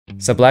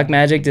So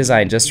Blackmagic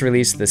Design just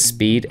released the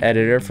speed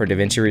editor for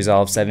DaVinci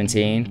Resolve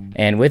 17,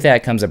 and with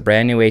that comes a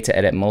brand new way to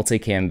edit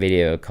multicam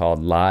video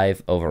called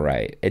Live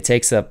Overwrite. It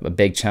takes up a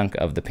big chunk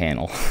of the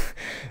panel.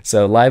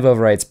 So Live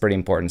Overwrite is pretty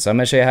important. So I'm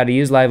going to show you how to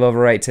use Live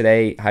Overwrite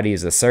today, how to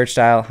use the search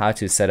dial, how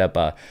to set up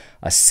a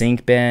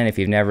sync bin if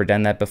you've never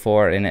done that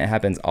before, and it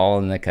happens all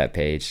in the cut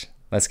page.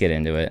 Let's get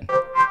into it.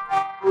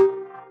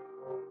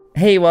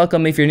 Hey,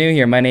 welcome if you're new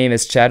here. My name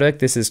is Chadwick.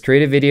 This is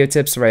Creative Video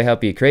Tips, where I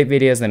help you create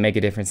videos that make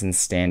a difference and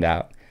stand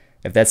out.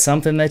 If that's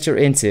something that you're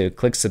into,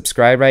 click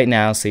subscribe right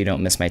now so you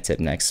don't miss my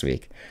tip next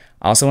week.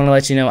 I also want to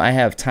let you know I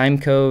have time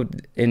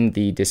code in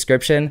the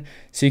description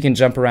so you can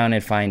jump around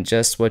and find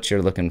just what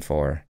you're looking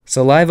for.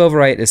 So Live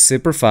Overwrite is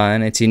super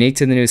fun. It's unique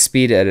to the new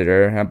speed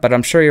editor, but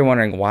I'm sure you're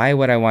wondering, why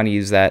would I want to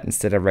use that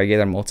instead of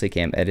regular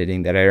multicam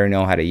editing that I already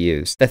know how to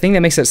use? The thing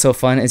that makes it so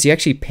fun is you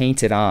actually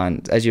paint it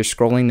on. As you're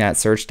scrolling that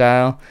search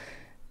dial,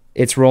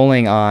 it's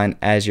rolling on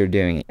as you're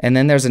doing it. And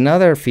then there's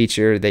another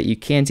feature that you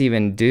can't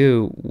even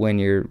do when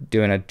you're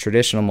doing a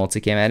traditional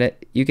multicam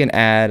edit. You can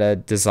add a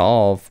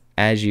dissolve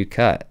as you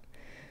cut,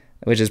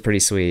 which is pretty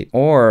sweet.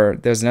 Or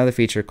there's another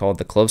feature called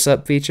the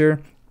close-up feature.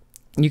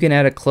 You can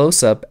add a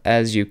close-up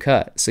as you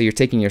cut. So you're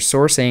taking your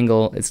source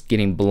angle, it's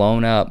getting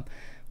blown up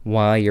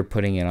while you're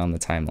putting it on the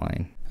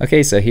timeline.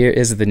 Okay, so here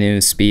is the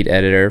new speed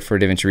editor for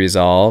DaVinci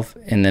Resolve.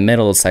 In the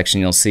middle section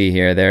you'll see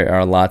here, there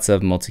are lots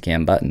of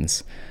multicam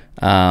buttons.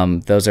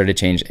 Those are to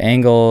change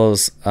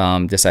angles,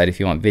 decide if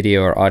you want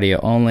video or audio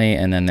only,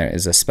 and then there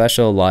is a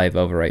special Live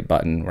Overwrite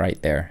button right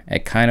there.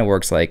 It kind of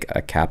works like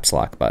a caps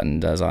lock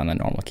button does on a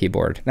normal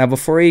keyboard. Now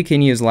before you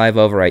can use Live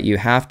Overwrite, you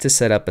have to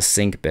set up a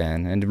sync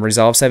bin, and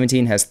Resolve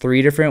 17 has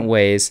 3 different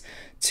ways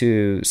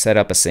to set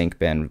up a sync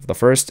bin. The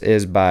first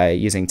is by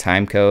using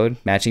timecode,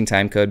 matching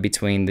timecode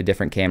between the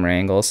different camera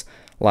angles.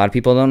 A lot of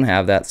people don't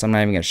have that, so I'm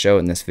not even going to show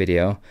it in this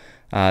video.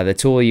 The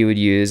tool you would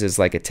use is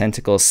like a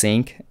tentacle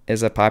sync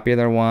is a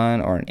popular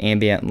one, or an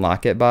ambient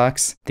locket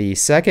box. The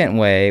second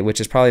way, which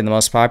is probably the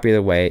most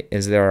popular way,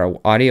 is there are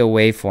audio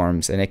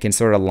waveforms, and it can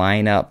sort of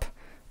line up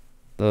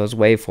those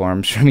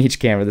waveforms from each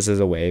camera. This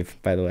is a wave,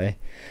 by the way.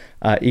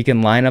 You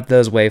can line up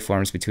those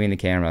waveforms between the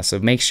cameras, so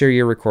make sure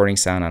you're recording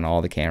sound on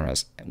all the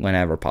cameras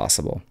whenever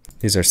possible.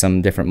 These are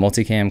some different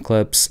multicam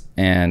clips,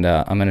 and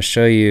I'm going to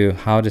show you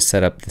how to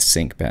set up the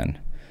sync bin.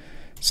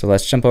 So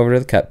let's jump over to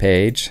the cut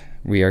page.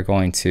 We are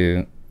going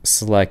to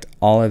select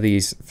all of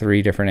these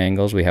 3 different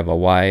angles. We have a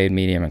wide,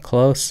 medium, and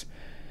close.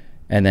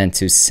 And then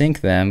to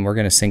sync them, we're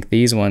going to sync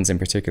these ones in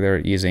particular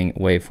using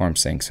waveform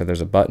sync. So there's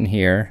a button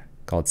here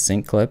called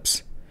sync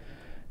clips.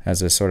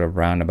 Has a sort of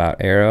roundabout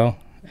arrow.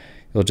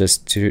 You'll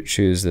just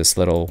choose this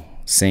little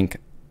sync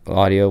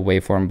audio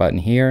waveform button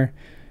here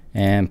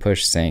and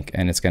push sync,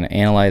 and it's going to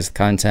analyze the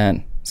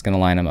content. It's going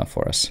to line them up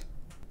for us.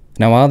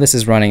 Now while this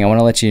is running, I want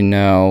to let you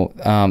know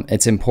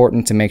it's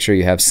important to make sure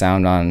you have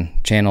sound on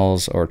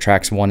channels or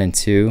tracks 1 and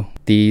 2.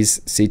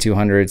 These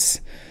C200s,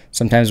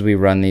 sometimes we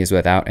run these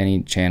without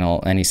any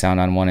sound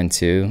on 1 and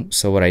 2.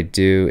 So what I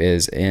do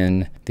is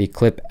in the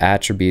clip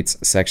attributes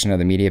section of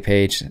the media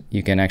page,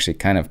 you can actually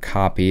kind of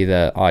copy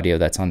the audio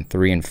that's on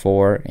 3 and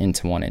 4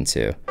 into 1 and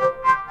 2.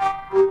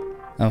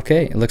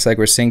 Okay, it looks like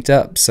we're synced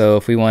up. So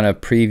if we want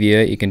to preview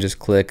it, you can just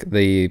click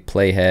the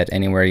playhead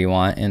anywhere you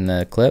want in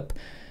the clip.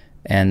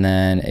 And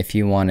then if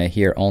you want to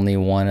hear only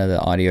one of the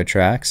audio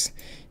tracks,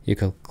 you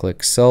could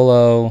click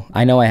solo.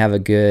 I know I have a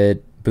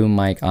good boom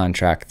mic on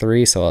track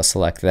 3, so I'll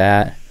select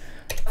that.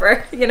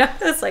 You know,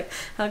 it's like,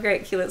 how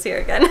great Keelan's here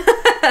again.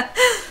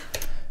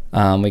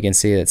 We can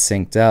see it's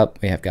synced up.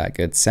 We have got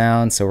good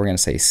sound, so we're going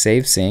to say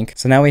save sync.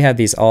 So now we have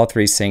these all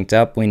 3 synced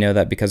up. We know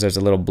that because there's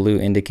a little blue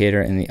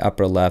indicator in the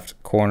upper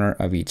left corner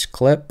of each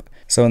clip.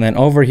 So then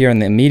over here in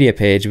the media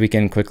page, we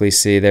can quickly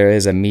see there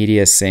is a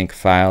media sync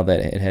file that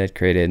it had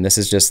created. And this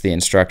is just the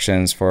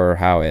instructions for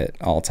how it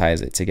all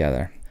ties it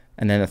together.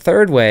 And then the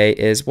third way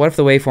is, what if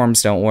the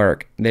waveforms don't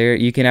work? There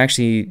you can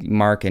actually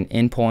mark an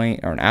in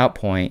point or an out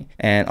point.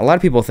 And a lot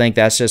of people think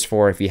that's just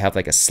for if you have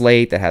like a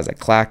slate that has a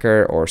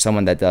clacker, or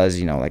someone that does,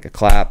 you know, like a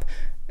clap,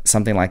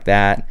 something like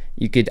that.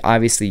 You could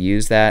obviously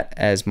use that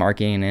as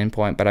marking an in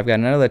point, but I've got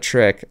another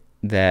trick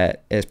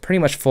that is pretty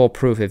much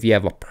foolproof if you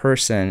have a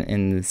person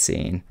in the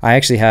scene. I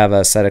actually have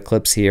a set of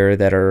clips here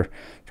that are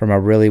from a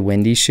really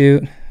windy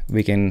shoot.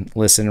 We can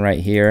listen right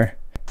here.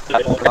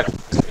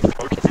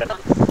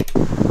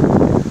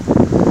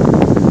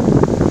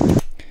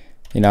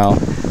 You know,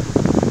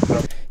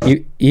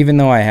 even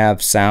though I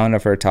have sound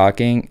of her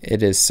talking,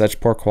 it is such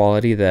poor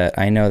quality that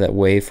I know that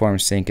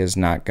waveform sync is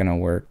not going to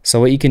work.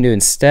 So what you can do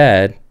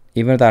instead,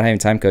 even without having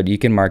timecode, you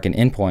can mark an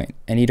in point,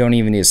 and you don't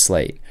even need a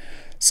slate.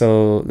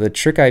 So the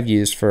trick I've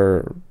used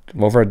for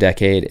over a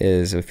decade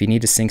is, if you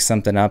need to sync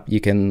something up,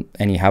 and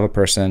you have a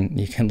person,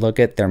 you can look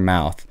at their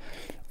mouth.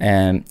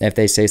 And if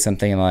they say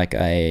something like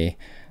a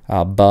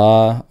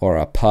buh or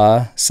a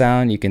puh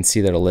sound, you can see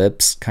their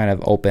lips kind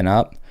of open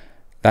up.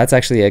 That's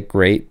actually a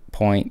great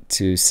point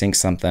to sync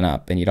something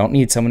up. And you don't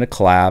need someone to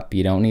clap,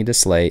 you don't need to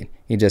slate,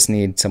 you just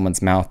need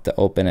someone's mouth to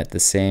open at the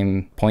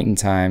same point in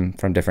time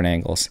from different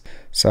angles.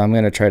 So I'm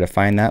going to try to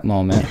find that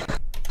moment. And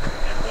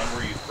when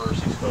were you first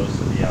first exposed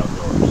to the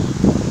outdoors?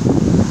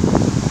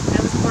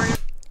 I was born.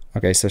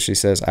 Okay, so she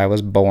says, I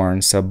was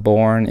born. So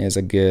born is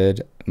a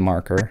good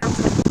marker.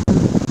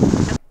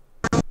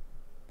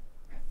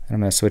 I'm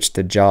going to switch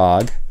to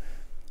jog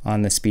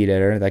on the speed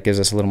editor. That gives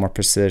us a little more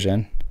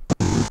precision.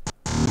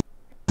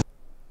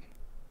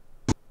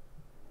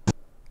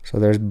 So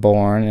there's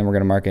born, and we're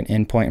going to mark an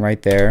endpoint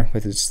right there.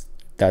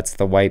 That's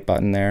the white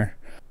button there.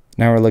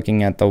 Now we're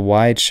looking at the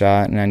wide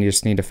shot, and I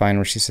just need to find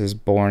where she says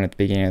born at the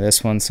beginning of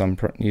this one. So I'm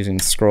using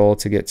scroll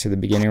to get to the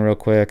beginning real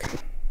quick.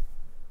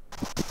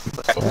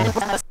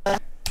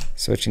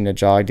 Switching to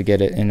jog to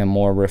get it in a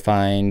more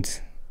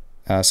refined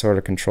sort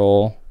of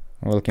control.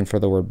 We're looking for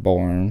the word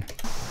born.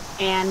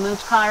 And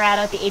moved to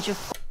Colorado at the age of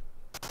 4,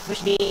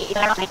 which would be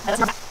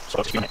So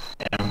excuse me.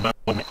 And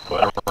when,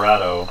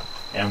 Colorado,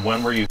 and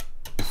when were you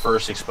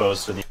first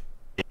exposed to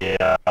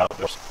the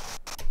outdoors?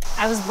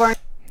 I was born.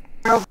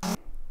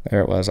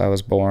 There it was. I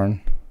was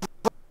born.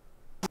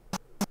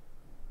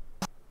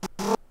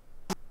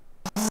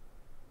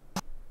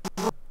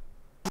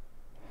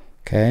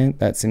 Okay,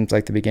 that seems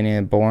like the beginning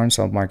of born,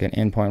 so I'll mark an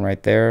endpoint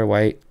right there,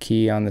 white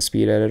key on the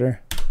speed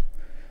editor.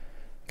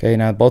 Okay,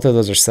 now both of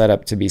those are set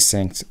up to be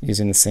synced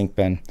using the sync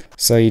bin.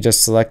 So you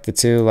just select the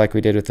two like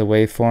we did with the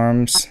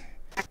waveforms.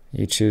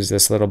 You choose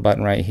this little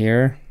button right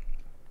here.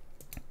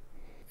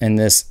 In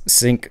this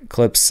sync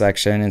clips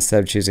section,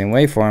 instead of choosing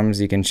waveforms,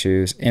 you can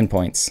choose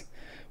endpoints.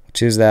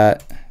 Choose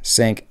that,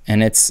 sync,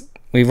 and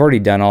we've already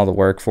done all the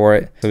work for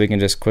it, so we can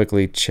just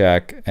quickly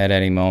check at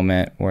any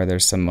moment where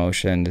there's some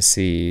motion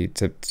to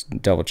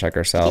double check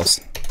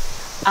ourselves.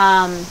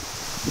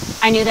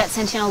 I knew that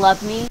Sentinel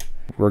loved me.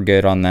 We're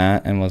good on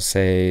that, and we'll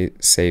say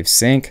save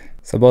sync.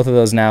 So both of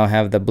those now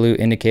have the blue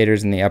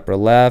indicators in the upper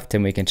left,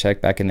 and we can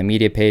check back in the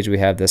media page. We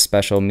have the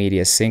special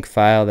media sync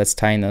file that's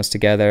tying those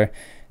together.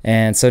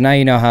 And so now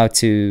you know how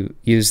to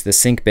use the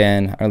sync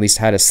bin, or at least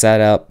how to set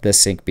up the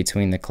sync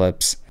between the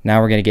clips. Now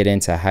we're going to get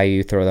into how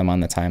you throw them on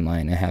the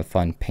timeline and have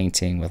fun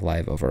painting with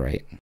live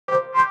overwrite.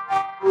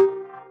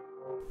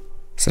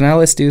 So now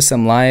let's do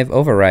some live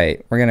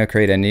overwrite. We're going to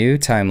create a new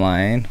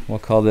timeline. We'll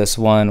call this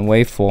one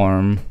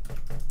waveform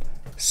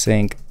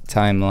sync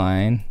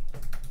timeline,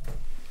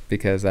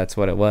 because that's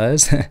what it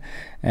was.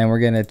 And we're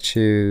going to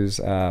choose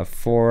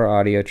 4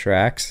 audio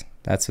tracks.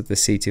 That's what the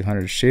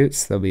C200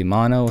 shoots. They'll be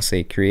mono. We'll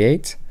say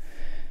create.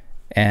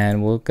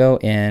 And we'll go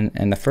in,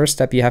 and the first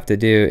step you have to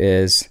do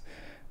is,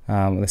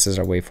 this is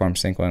our waveform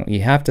sync one,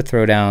 you have to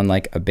throw down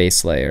like a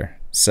base layer.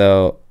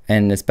 So,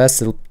 and it's best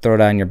to throw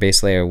down your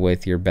base layer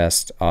with your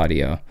best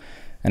audio.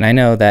 And I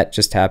know that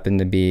just happened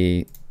to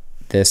be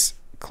this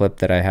clip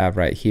that I have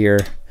right here,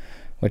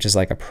 which is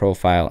like a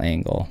profile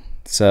angle.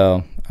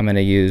 So I'm going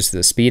to use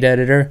the speed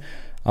editor.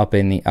 Up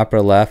in the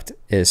upper left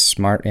is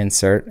Smart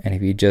Insert, and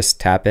if you just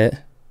tap it,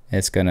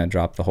 it's going to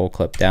drop the whole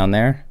clip down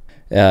there.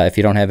 If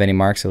you don't have any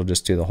marks, it'll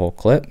just do the whole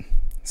clip.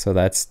 So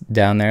that's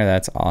down there.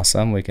 That's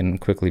awesome. We can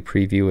quickly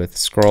preview with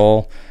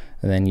scroll,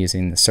 and then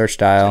using the search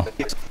dial.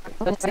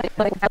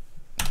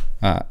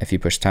 If you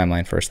push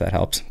timeline first, that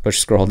helps. Push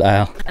scroll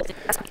dial.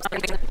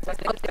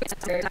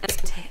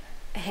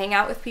 Hang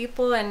out with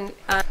people and.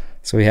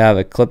 So we have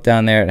a clip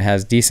down there. It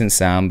has decent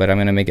sound, but I'm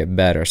going to make it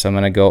better. So I'm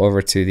going to go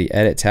over to the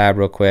edit tab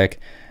real quick.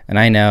 And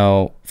I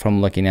know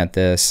from looking at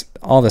this,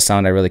 all the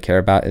sound I really care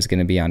about is going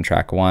to be on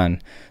track 1.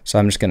 So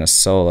I'm just going to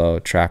solo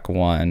track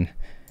 1,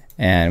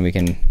 and we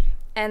can.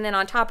 And then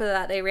on top of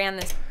that, they ran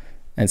this.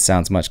 It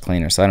sounds much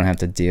cleaner, so I don't have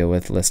to deal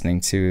with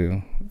listening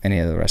to any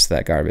of the rest of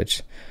that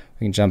garbage.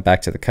 We can jump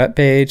back to the cut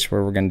page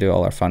where we're going to do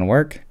all our fun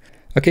work.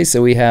 Okay,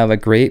 so we have a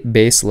great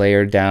base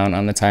layer down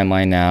on the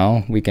timeline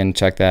now. We can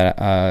check that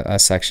a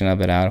section of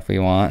it out if we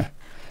want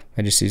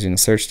by just using the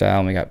search dial,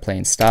 and we got play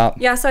and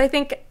stop. Yeah, so I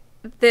think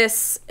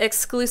this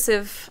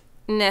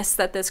exclusiveness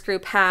that this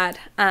group had.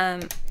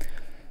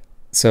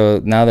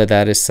 So now that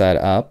that is set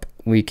up,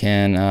 we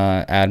can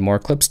add more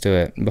clips to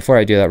it. Before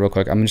I do that real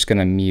quick, I'm just going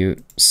to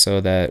mute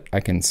so that I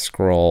can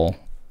scroll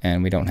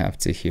and we don't have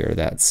to hear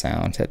that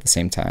sound at the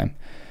same time.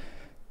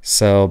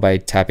 So by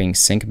tapping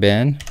sync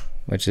bin,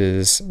 which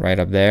is right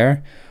up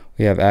there,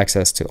 we have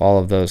access to all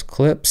of those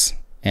clips,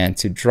 and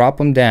to drop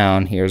them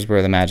down, here's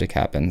where the magic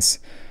happens.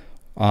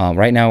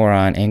 Right now we're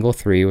on angle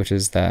 3, which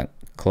is that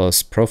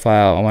close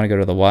profile. I want to go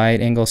to the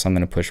wide angle, so I'm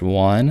going to push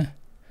 1,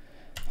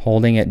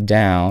 holding it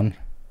down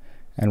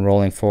and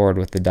rolling forward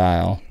with the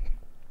dial.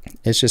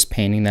 It's just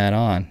painting that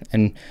on.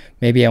 And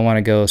maybe I want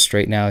to go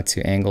straight now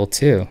to angle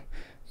 2.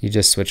 You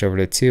just switch over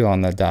to 2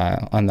 on the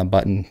dial, on the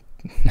button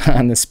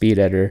on the speed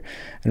editor,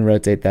 and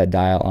rotate that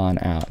dial on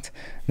out.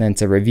 And then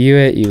to review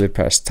it, you would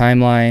press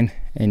timeline,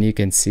 and you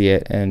can see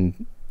it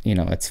in, you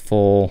know, its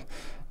full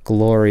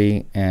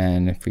glory.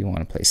 And if we want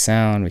to play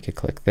sound, we could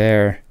click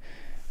there.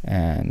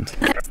 And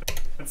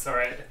That's all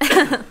right.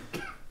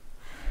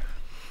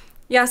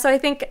 Yeah, so I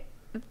think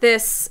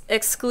this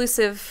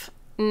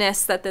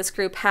exclusiveness that this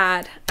group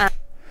had.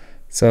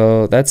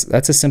 So that's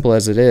as simple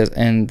as it is.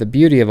 And the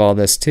beauty of all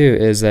this too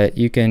is that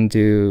you can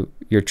do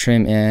your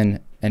trim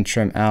in and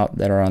trim out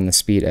that are on the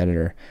speed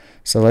editor.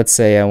 So let's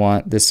say I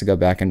want this to go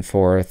back and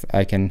forth.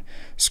 I can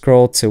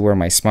scroll to where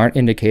my smart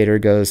indicator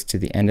goes to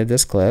the end of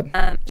this clip.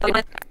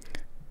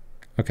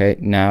 Okay,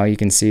 now you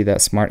can see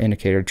that smart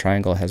indicator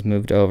triangle has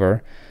moved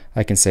over.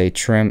 I can say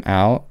trim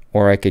out,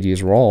 or I could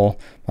use roll.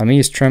 I'm going to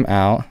use trim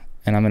out,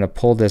 and I'm going to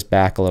pull this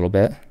back a little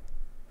bit.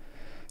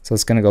 So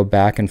it's going to go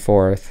back and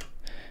forth.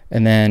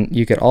 And then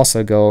you could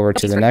also go over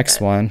to the next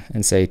one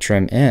and say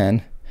trim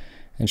in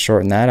and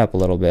shorten that up a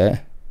little bit,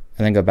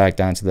 and then go back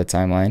down to the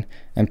timeline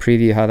and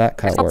preview how that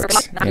cut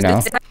works, you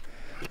know?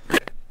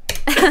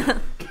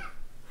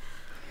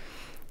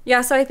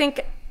 Yeah, so I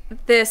think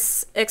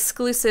this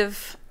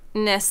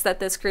exclusiveness that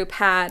this group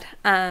had,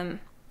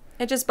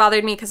 it just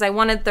bothered me because I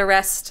wanted the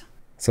rest.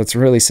 So it's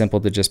really simple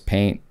to just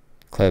paint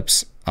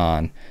clips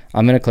on.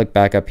 I'm going to click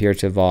back up here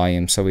to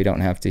volume so we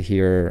don't have to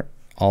hear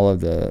all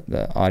of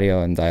the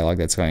audio and dialogue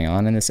that's going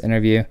on in this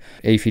interview.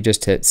 If you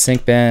just hit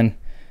sync bin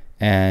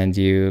and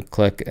you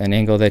click an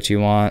angle that you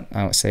want,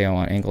 I would say I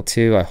want angle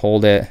 2, I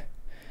hold it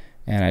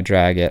and I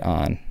drag it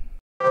on.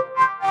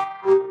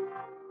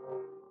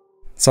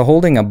 So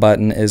holding a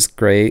button is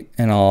great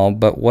and all,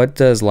 but what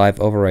does Live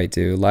Overwrite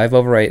do? Live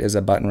Overwrite is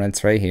a button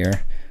that's right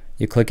here.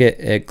 You click it,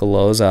 it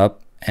glows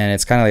up, and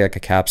it's kind of like a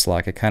caps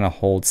lock. It kind of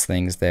holds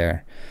things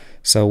there.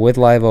 So with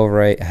Live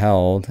Overwrite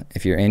held,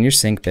 if you're in your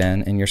sync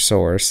bin in your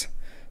source,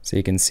 so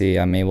you can see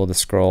I'm able to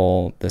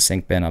scroll the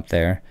sync bin up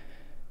there.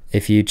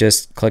 If you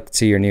just click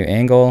to your new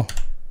angle,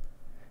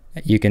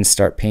 you can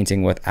start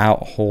painting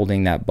without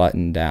holding that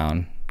button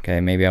down. Okay,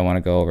 maybe I want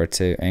to go over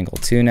to angle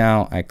 2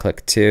 now. I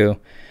click 2,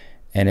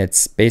 and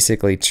it's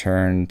basically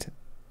turned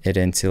it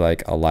into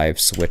like a live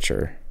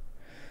switcher.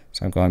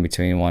 So I'm going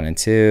between 1 and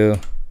 2,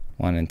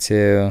 1 and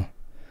 2.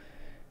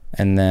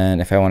 And then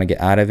if I want to get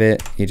out of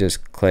it, you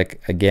just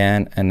click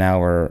again, and now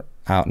we're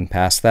out and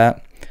past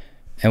that.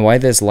 And why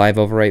this Live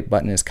Overwrite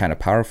button is kind of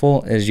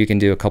powerful is you can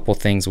do a couple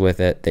things with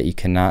it that you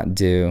cannot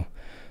do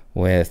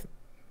with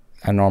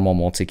a normal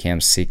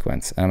multicam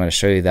sequence. And I'm going to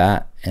show you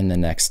that in the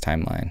next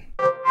timeline.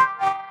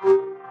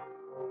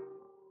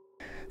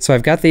 So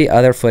I've got the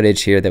other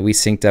footage here that we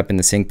synced up in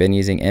the sync bin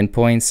using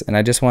endpoints, and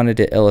I just wanted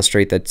to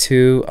illustrate the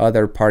 2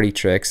 other party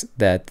tricks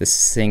that the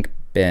sync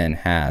bin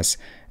has.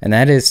 And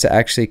that is to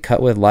actually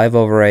cut with Live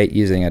Overwrite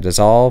using a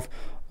dissolve,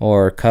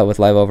 or cut with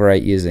Live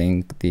Overwrite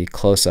using the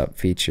close-up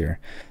feature.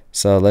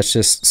 So let's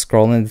just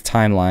scroll into the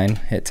timeline,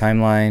 hit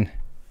timeline,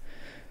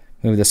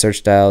 move the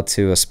search dial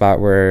to a spot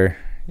where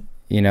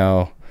you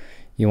know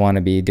you want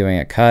to be doing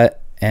a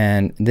cut,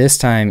 and this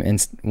time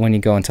when you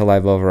go into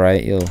Live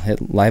Overwrite, you'll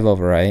hit Live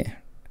Overwrite,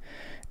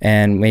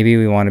 and maybe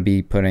we want to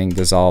be putting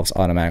dissolves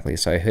automatically.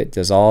 So I hit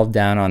dissolve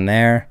down on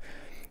there,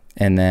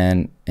 and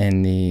then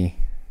in the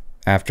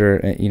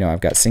after, you know, I've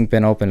got sync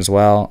bin open as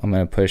well. I'm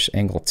going to push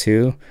angle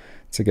 2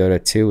 to go to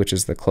 2, which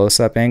is the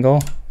close-up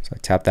angle. So I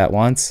tap that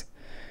once,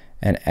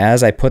 and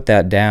as I put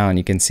that down,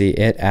 you can see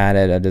it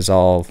added a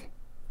dissolve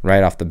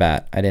right off the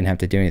bat. I didn't have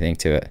to do anything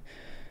to it.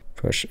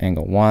 Push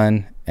angle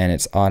 1, and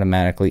it's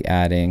automatically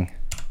adding,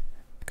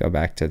 go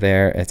back to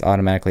there, it's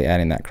automatically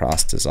adding that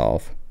cross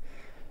dissolve.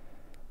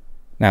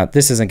 Now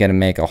this isn't going to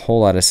make a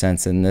whole lot of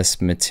sense in this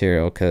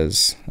material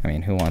because, I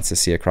mean, who wants to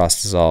see a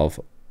cross dissolve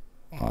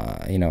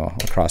you know,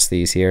 across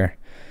these here,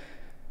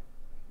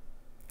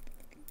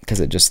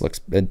 because it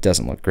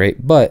doesn't look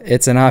great, but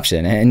it's an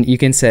option, and you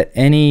can set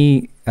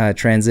any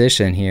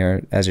transition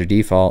here as your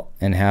default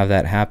and have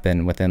that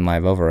happen within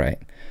Live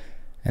Overwrite.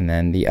 And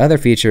then the other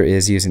feature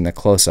is using the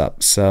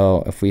close-up.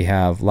 So if we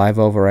have Live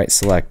Overwrite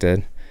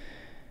selected,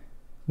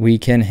 we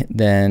can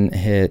then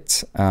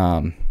hit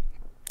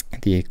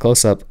the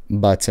close-up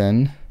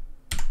button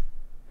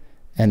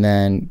and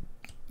then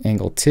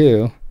angle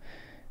 2.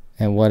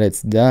 And what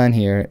it's done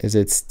here is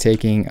it's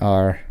taking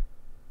our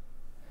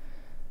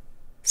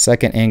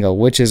second angle,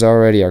 which is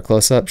already our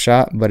close-up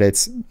shot, but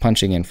it's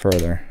punching in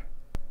further.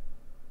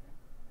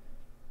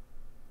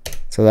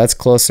 So that's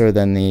closer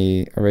than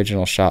the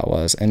original shot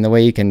was. And the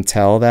way you can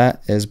tell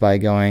that is by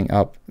going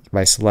up,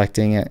 by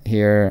selecting it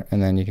here,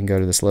 and then you can go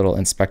to this little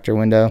inspector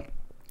window,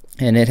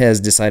 and it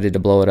has decided to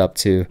blow it up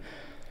to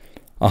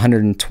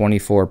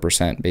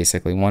 124%,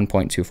 basically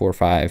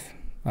 1.245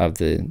 of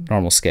the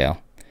normal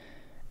scale.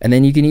 And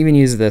then you can even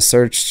use the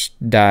search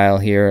dial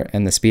here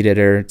and the speed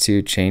editor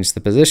to change the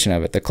position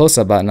of it. The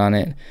close-up button on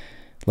it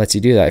lets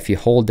you do that. If you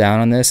hold down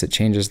on this, it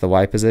changes the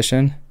Y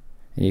position,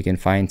 and you can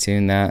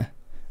fine-tune that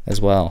as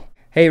well.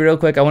 Hey, real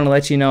quick, I want to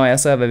let you know I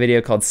also have a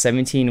video called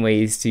 17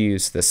 ways to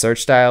use the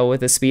search dial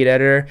with a speed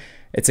editor.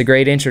 It's a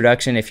great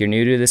introduction if you're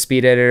new to the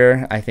speed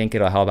editor. I think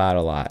it'll help out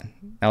a lot.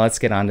 Now let's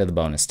get on to the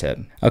bonus tip.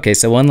 Okay,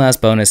 so one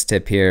last bonus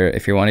tip here.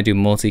 If you want to do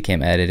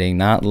multicam editing,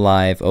 not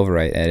Live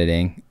Overwrite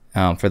editing,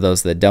 for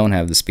those that don't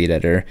have the speed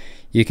editor,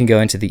 you can go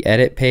into the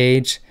edit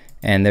page,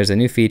 and there's a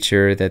new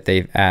feature that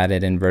they've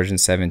added in version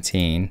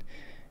 17,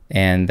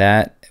 and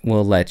that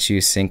will let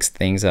you sync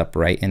things up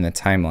right in the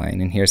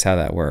timeline. And here's how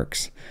that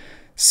works.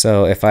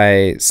 So if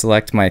I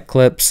select my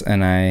clips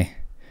and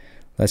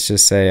let's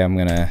just say I'm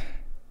gonna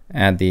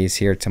add these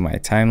here to my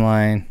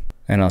timeline,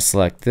 and I'll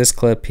select this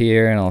clip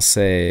here and I'll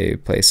say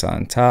place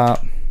on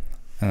top,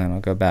 and then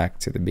I'll go back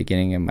to the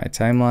beginning of my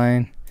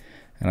timeline,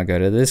 and I'll go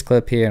to this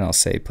clip here, and I'll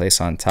say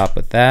place on top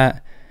with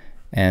that.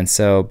 And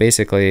so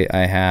basically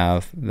I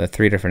have the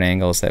 3 different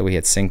angles that we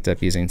had synced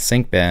up using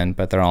SyncBin,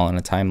 but they're all in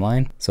a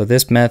timeline. So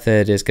this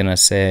method is gonna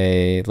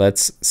say,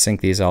 let's sync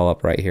these all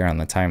up right here on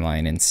the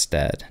timeline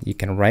instead. You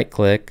can right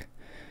click,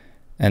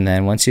 and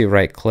then once you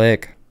right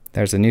click,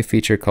 there's a new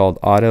feature called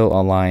auto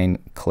align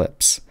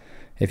clips.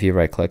 If you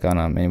right click on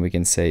them, and we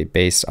can say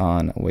based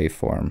on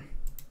waveform.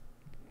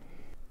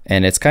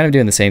 And it's kind of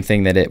doing the same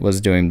thing that it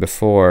was doing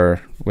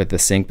before with the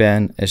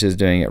SyncBin. It's just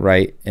doing it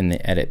right in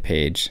the edit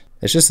page.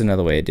 It's just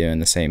another way of doing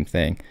the same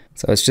thing.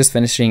 So it's just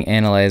finishing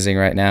analyzing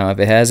right now. If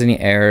it has any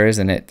errors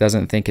and it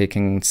doesn't think it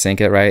can sync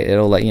it right,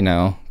 it'll let you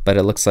know. But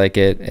it looks like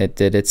it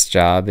did its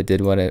job. It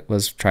did what it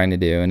was trying to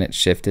do, and it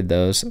shifted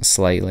those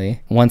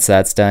slightly. Once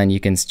that's done, you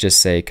can just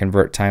say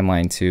convert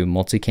timeline to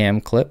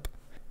multicam clip.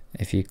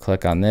 If you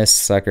click on this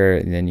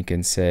sucker, then you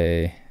can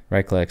say,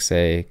 right click,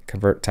 say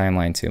convert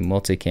timeline to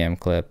multicam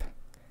clip.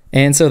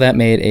 And so that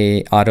made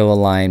a auto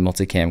align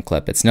multicam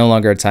clip. It's no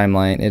longer a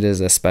timeline, it is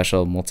a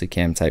special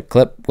multicam type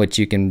clip, which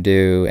you can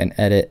do and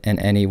edit in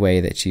any way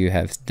that you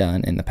have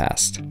done in the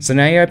past. So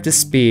now you're up to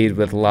speed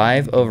with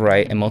live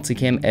overwrite and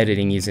multicam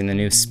editing using the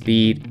new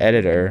speed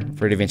editor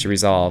for DaVinci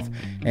Resolve.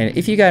 And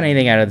if you got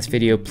anything out of this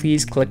video,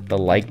 please click the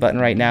like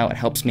button right now. It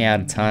helps me out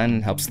a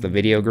ton, helps the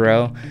video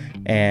grow.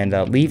 And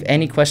leave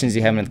any questions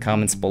you have in the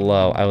comments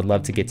below. I would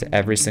love to get to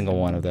every single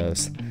one of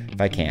those if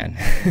I can.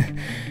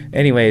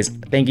 Anyways,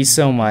 thank you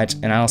so much,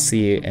 and I'll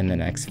see you in the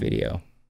next video.